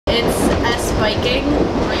It's S Biking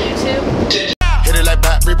on YouTube. Hit it like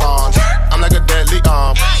bat rebounds. I'm like a deadly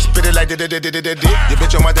arm. Spit it like did. Your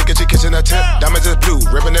bitch on my dick and she kissing her tip. Diamonds is blue,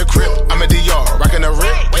 ripping the crib. I'm a DR, rocking the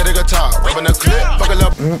rip. Hit the guitar, rubbing the clip. Fuck it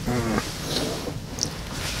up.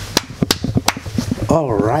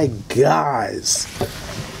 Alright guys,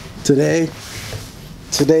 today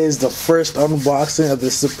is the first unboxing of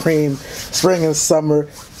the Supreme Spring and Summer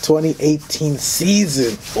 2018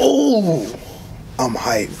 season. Oh, I'm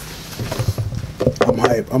hype.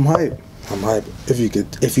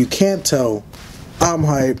 If you can't tell, I'm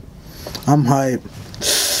hype.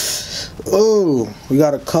 Oh, we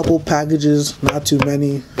got a couple packages, not too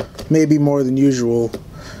many, maybe more than usual.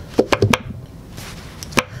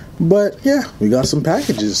 But yeah, we got some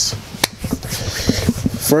packages.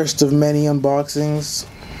 First of many unboxings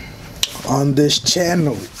on this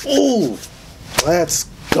channel. Ooh, let's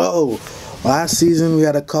go. Last season we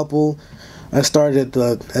had a couple. I started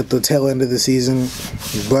at the tail end of the season,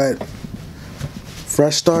 but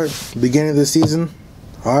fresh start, beginning of the season.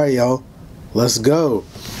 Alright y'all, let's go.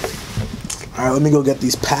 Alright, let me go get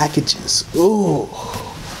these packages. Ooh.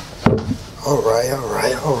 Alright.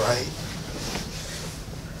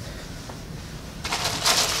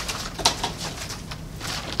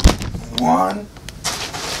 1,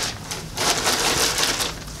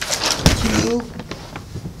 2,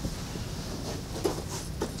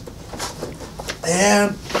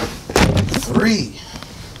 and 3.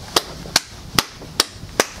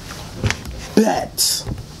 Bet.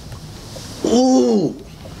 Ooh.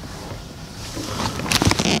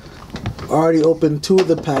 Already opened 2 of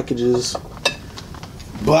the packages,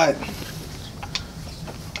 but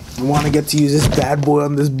I want to get to use this bad boy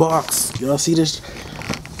on this box. Y'all see this?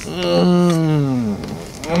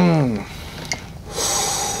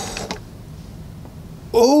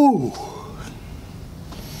 Ooh.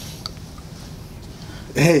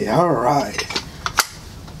 Hey, alright.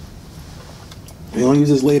 We're gonna use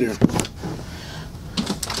this later.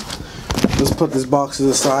 Let's put this box to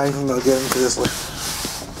the side and I'll get into this later.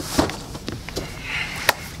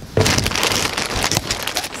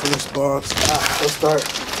 First box.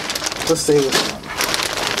 Let's save this one.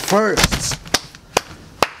 First.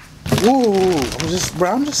 Ooh,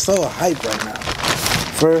 I'm just so hyped right now.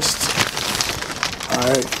 First,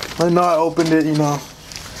 alright. I know I opened it, you know,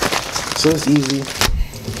 so it's easy,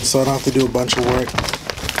 so I don't have to do a bunch of work.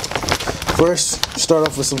 First, start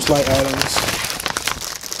off with some slight items.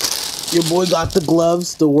 Your boy got the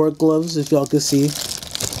gloves, the work gloves, if y'all can see.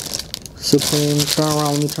 Supreme, turn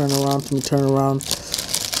around, let me turn around.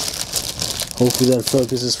 Hopefully that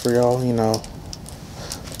focuses for y'all, you know.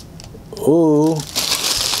 Ooh.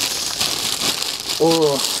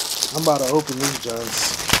 Oh, I'm about to open these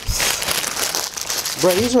joints.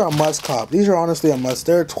 Bro, these are a must cop. These are honestly a must.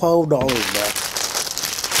 They're $12, bro.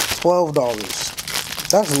 $12.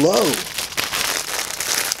 That's low.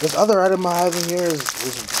 This other item I have in here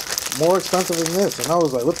is more expensive than this. And I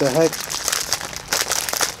was like, what the heck?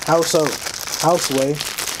 How so? Houseway?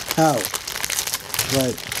 How?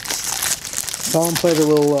 Like, someone played a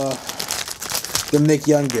little, the Nick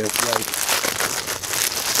Young gift. Like,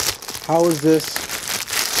 how is this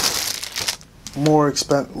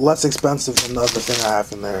less expensive than the other thing I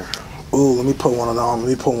have in there? Ooh, let me put one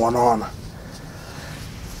on.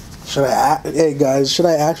 Hey guys, should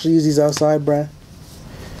I actually use these outside, bruh?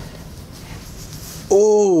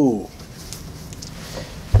 Ooh,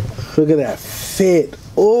 look at that fit.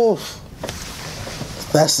 Ooh,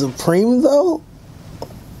 that's Supreme though.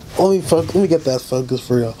 Let me get that focus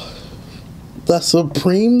for y'all. That's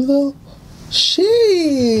Supreme though.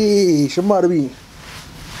 Sheesh, I'm about to be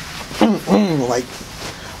like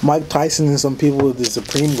Mike Tyson and some people with the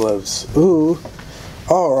Supreme gloves. Ooh,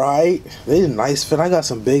 alright. They're nice fit. I got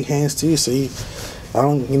some big hands too, so I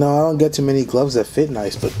don't get too many gloves that fit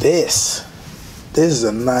nice, but this is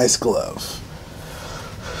a nice glove.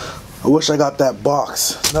 I wish I got that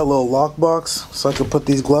box, that little lock box, so I could put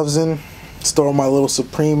these gloves in, store my little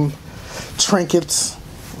Supreme trinkets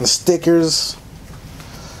and stickers.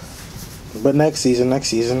 But next season,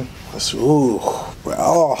 ooh, bro,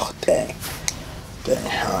 oh, dang,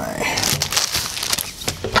 alright.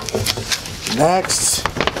 Next,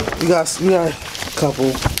 we got a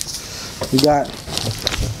couple. We got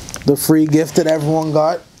the free gift that everyone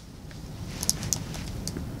got.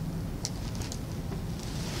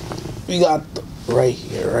 We got right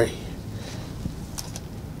here.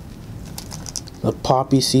 The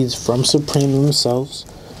poppy seeds from Supreme themselves.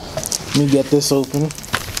 Let me get this open.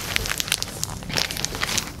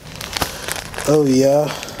 Oh yeah,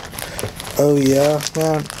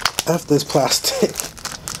 man. F this plastic.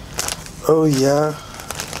 Oh yeah.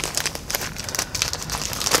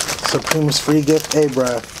 Supreme's free gift. Hey,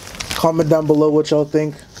 bruh. Comment down below what y'all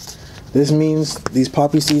think this means. These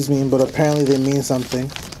poppy seeds mean, but apparently they mean something.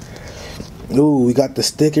 Ooh, we got the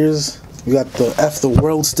stickers. We got the F the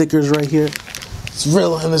world stickers right here. It's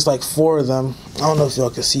real, and there's like 4 of them. I don't know if y'all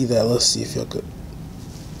can see that. Let's see if y'all could.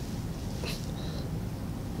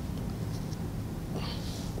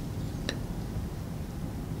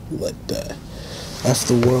 Like that. F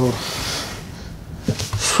the world.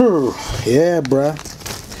 Whew. Yeah, bruh.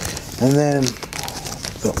 And then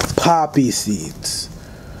the poppy seeds.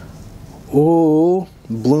 Ooh,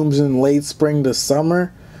 blooms in late spring to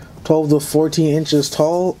summer. 12 to 14 inches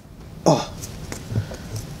tall. Oh,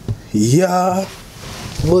 yeah.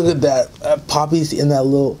 Look at that poppy seed and that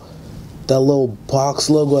little box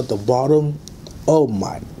logo at the bottom. Oh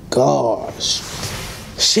my gosh.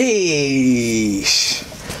 Sheesh.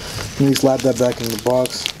 Let me slap that back in the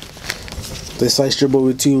box. They slice dribble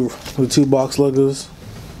with two box logos.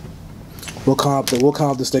 We'll count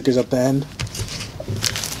up the stickers at the end.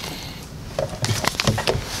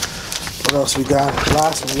 What else we got?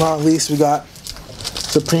 Last but not least, we got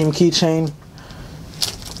Supreme keychain.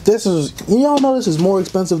 This is, y'all know this is more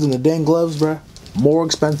expensive than the dang gloves, bruh. More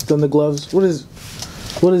expensive than the gloves. What is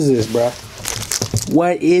this, bruh?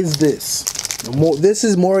 What is this? This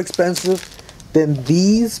is more expensive than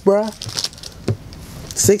these, bruh.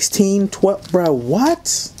 16, 12, bruh. What?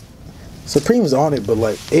 Supreme's on it, but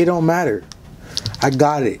like, it don't matter. I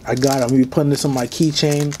got it. I'm gonna be putting this on my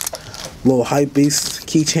keychain. Little hype beast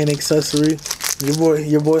keychain accessory.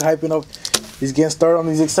 Your boy hyping up. He's getting started on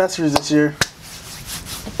these accessories this year.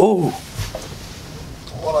 Ooh.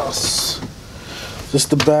 What else?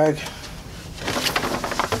 Just the bag.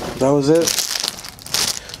 That was it.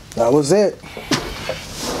 That was it.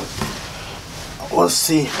 Let's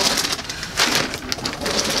see.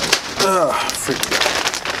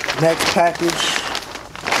 Freaking. Next package.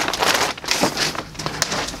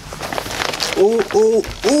 Ooh, ooh,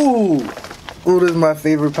 ooh. Ooh, this is my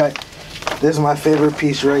favorite pack. This is my favorite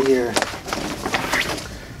piece right here.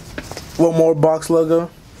 One more box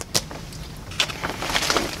logo.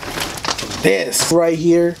 This right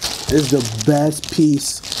here is the best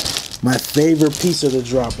piece. My favorite piece of the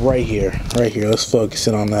drop right here. Right here. Let's focus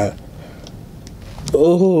in on that.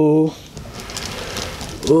 Ooh.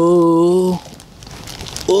 Ooh.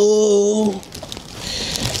 Ooh.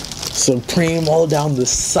 Supreme all down the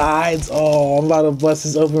sides. Oh, I'm about to bust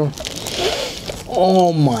this open.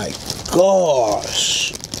 Oh my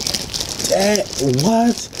gosh.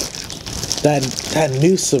 What? That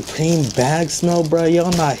new Supreme bag smell, bro.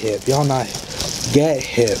 Y'all not hip. Y'all not hip. Get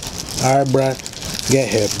hip. Alright, bro. Get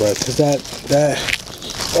hip, bro. Cause that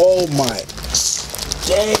oh my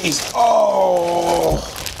days. Oh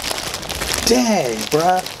dang,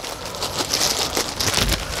 bro.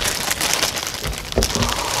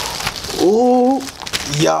 Ooh,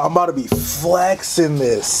 yeah, I'm about to be flexing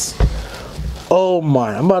this. Oh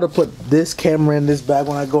my, I'm about to put this camera in this bag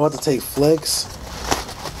when I go out to take flicks.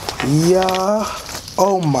 Yeah,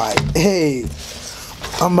 oh my, hey,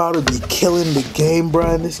 I'm about to be killing the game,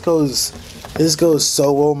 bruh. This goes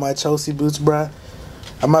so well with my Chelsea boots, bruh.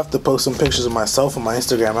 I'm gonna have to post some pictures of myself on my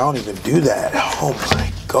Instagram. I don't even do that. Oh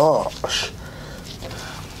my gosh.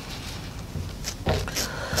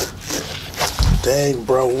 Dang,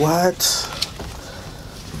 bro, what?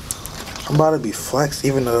 I'm about to be flexed,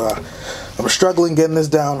 even though I'm struggling getting this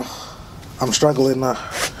down. I'm struggling.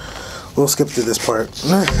 We'll skip through this part.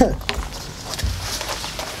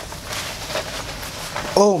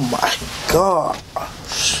 Oh my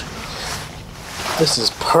gosh. This is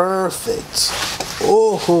perfect.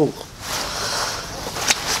 Oh.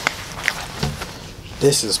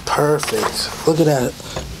 This is perfect. Look at that.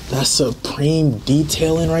 That Supreme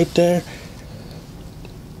detailing right there.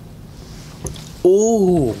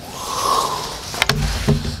 Ooh.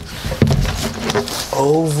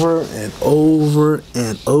 Over and over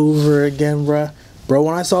and over again, bruh. Bro,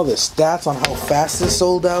 when I saw the stats on how fast this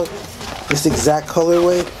sold out, this exact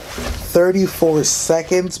colorway, 34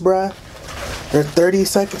 seconds, bruh. Or 30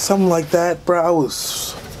 seconds, something like that, bruh. I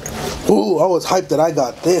was hyped that I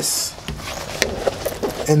got this.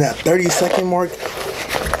 And that 30-second mark,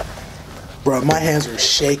 bruh, my hands were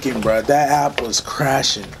shaking, bruh. That app was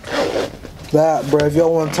crashing. That, bro, if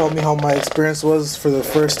y'all want to tell me how my experience was for the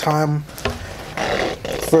first time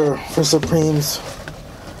for Supreme's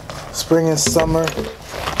spring and summer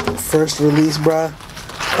first release, bro,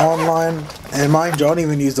 online, and mind you, I don't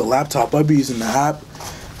even use the laptop. I'll be using the app.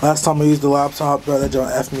 Last time I used the laptop, bro, that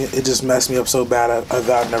don't F me. It just messed me up so bad. I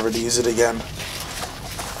vowed never to use it again.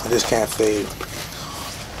 I just can't fade.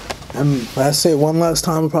 And I say one last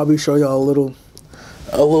time, I'll probably show y'all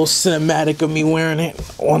a little cinematic of me wearing it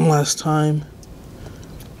one last time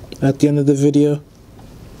at the end of the video.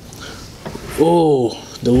 Oh,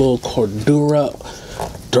 the little Cordura,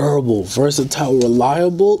 durable, versatile,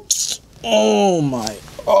 reliable. Oh my,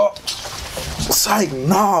 oh, it's like,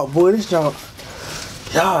 nah, boy, this junk,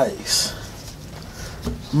 yikes.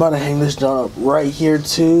 I'm about to hang this junk up right here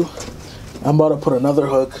too. I'm about to put another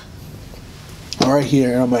hook right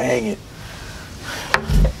here and I'm gonna hang it.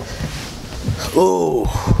 Ooh.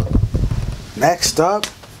 Next up.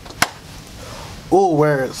 Ooh,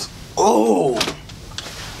 where's, ooh.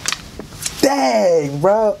 Dang,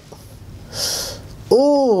 bro.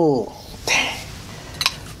 Ooh. Dang.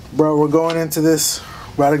 Bro, we're going into this.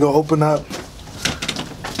 We're about to go open up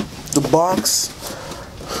the box.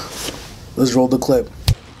 Let's roll the clip.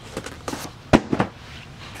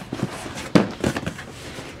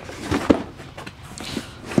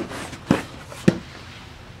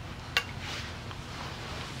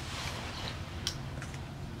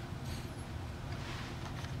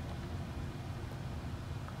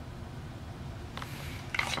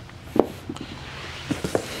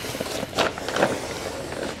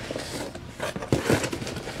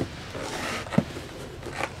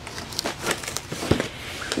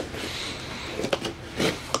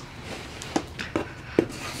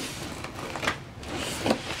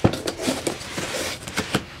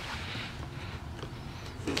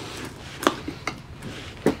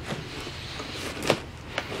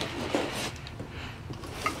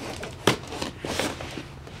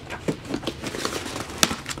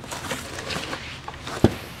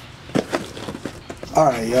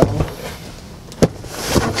 Alright, y'all.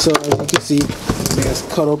 So as you can see, let's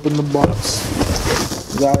cut open the box.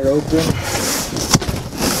 Got it open.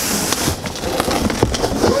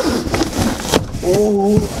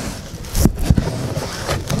 Oh,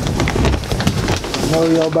 I know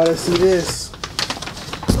y'all about to see this.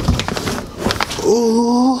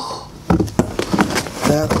 Oh,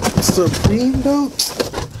 that Supreme though.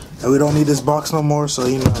 And we don't need this box no more, so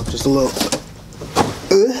you know, just a little.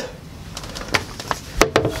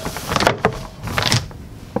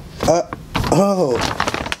 Oh,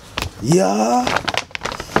 yeah.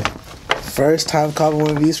 First time copping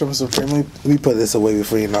one of these from Supreme. Let me put this away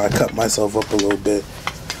before, you know, I cut myself up a little bit.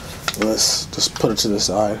 Let's just put it to the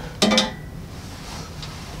side.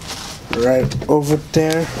 Right over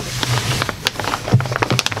there.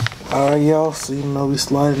 Alright, y'all. So, you know, we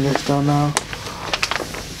sliding this down now.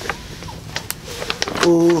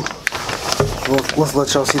 Ooh. Well, let's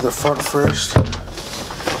let y'all see the front first.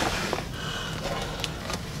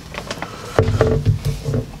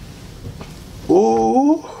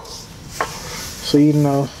 Ooh. So you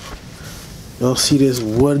know, you'll see this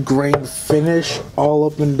wood grain finish all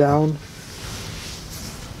up and down.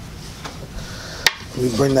 Let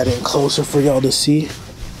me bring that in closer for y'all to see.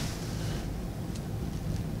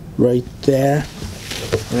 Right there.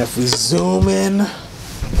 And if we zoom in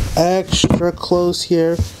extra close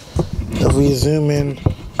here, if we zoom in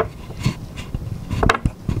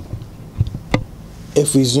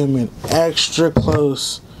extra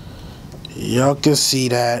close, y'all can see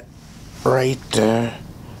that right there.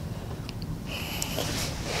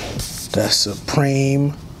 That's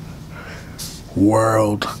Supreme,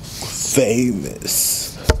 world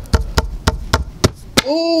famous.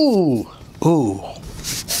 Ooh, ooh,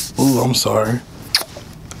 ooh, I'm sorry.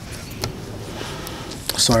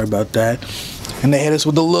 Sorry about that. And they hit us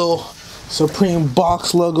with the little Supreme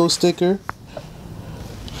box logo sticker.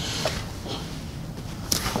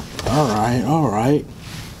 Alright, alright.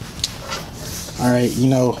 Alright, you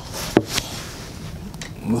know,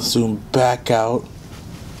 let's zoom back out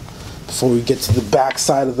before we get to the back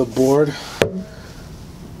side of the board.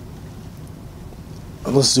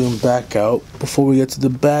 Let's zoom back out before we get to the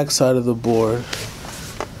back side of the board.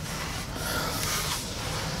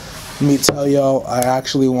 Let me tell y'all, I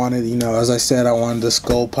actually wanted, you know, as I said, I wanted the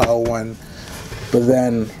Skull Pile one, but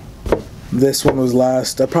then this one was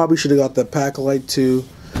last. I probably should have got the Pack Light too.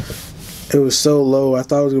 It was so low, I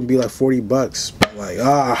thought it was gonna be like 40 bucks. But like,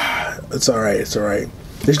 it's alright, it's alright.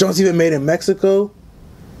 This joint's even made in Mexico.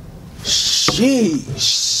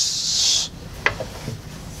 Sheesh.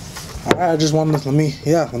 Alright, I just wanted to, let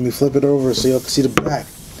me flip it over so y'all can see the back.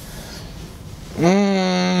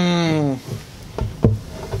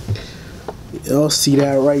 Y'all see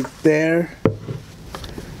that right there?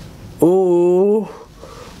 Oh,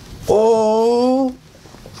 oh.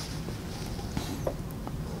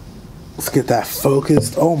 Let's get that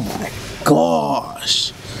focused. Oh my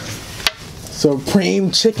gosh.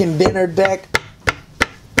 Supreme chicken dinner deck.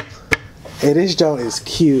 Hey, this joint is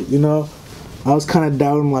cute, you know. I was kind of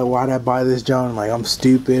doubting, like, why'd I buy this joint? Like, I'm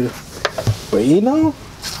stupid. But you know,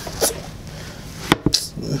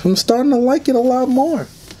 I'm starting to like it a lot more.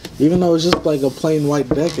 Even though it's just like a plain white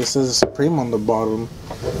deck, it says Supreme on the bottom,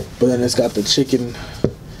 but then it's got the chicken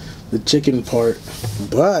part.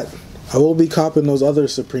 But I will be copping those other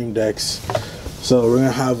Supreme decks, so we're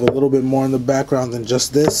gonna have a little bit more in the background than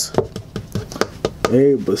just this.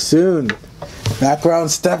 Hey, bassoon,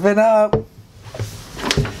 background stepping up.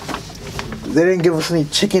 They didn't give us any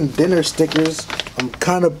chicken dinner stickers. I'm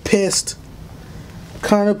kind of pissed.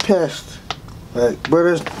 Like, but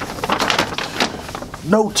there's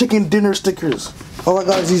no chicken dinner stickers. All I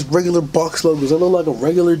got is these regular box logos. I look like a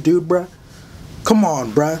regular dude, bruh. Come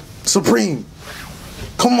on, bruh. Supreme.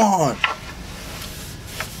 Come on.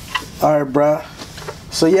 Alright, bruh.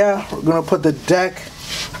 So yeah, we're gonna put the deck.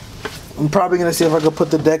 I'm probably gonna see if I can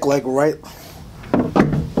put the deck like right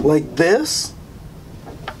like this.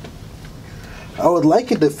 I would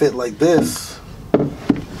like it to fit like this.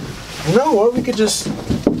 No, or we could just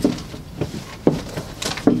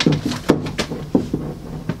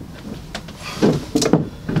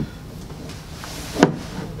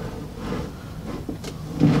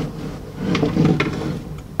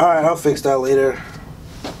alright, I'll fix that later.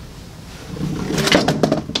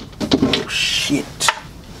 Oh, shit.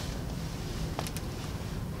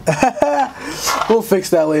 We'll fix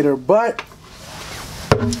that later, but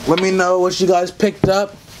let me know what you guys picked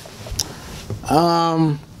up.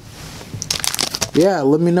 Yeah,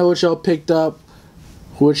 let me know what y'all picked up,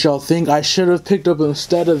 what y'all think I should have picked up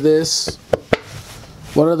instead of this,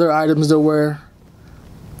 what other items there were.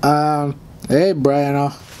 Hey Brian,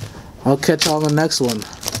 I'll catch y'all on the next one.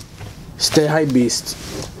 Stay hype, beast.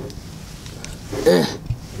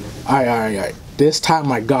 Alright. This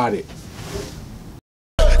time I got it.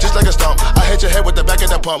 Just like a stomp, I hit your head with the back of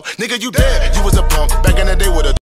the pump. Nigga, you dead, you was a pump. Back in the day with a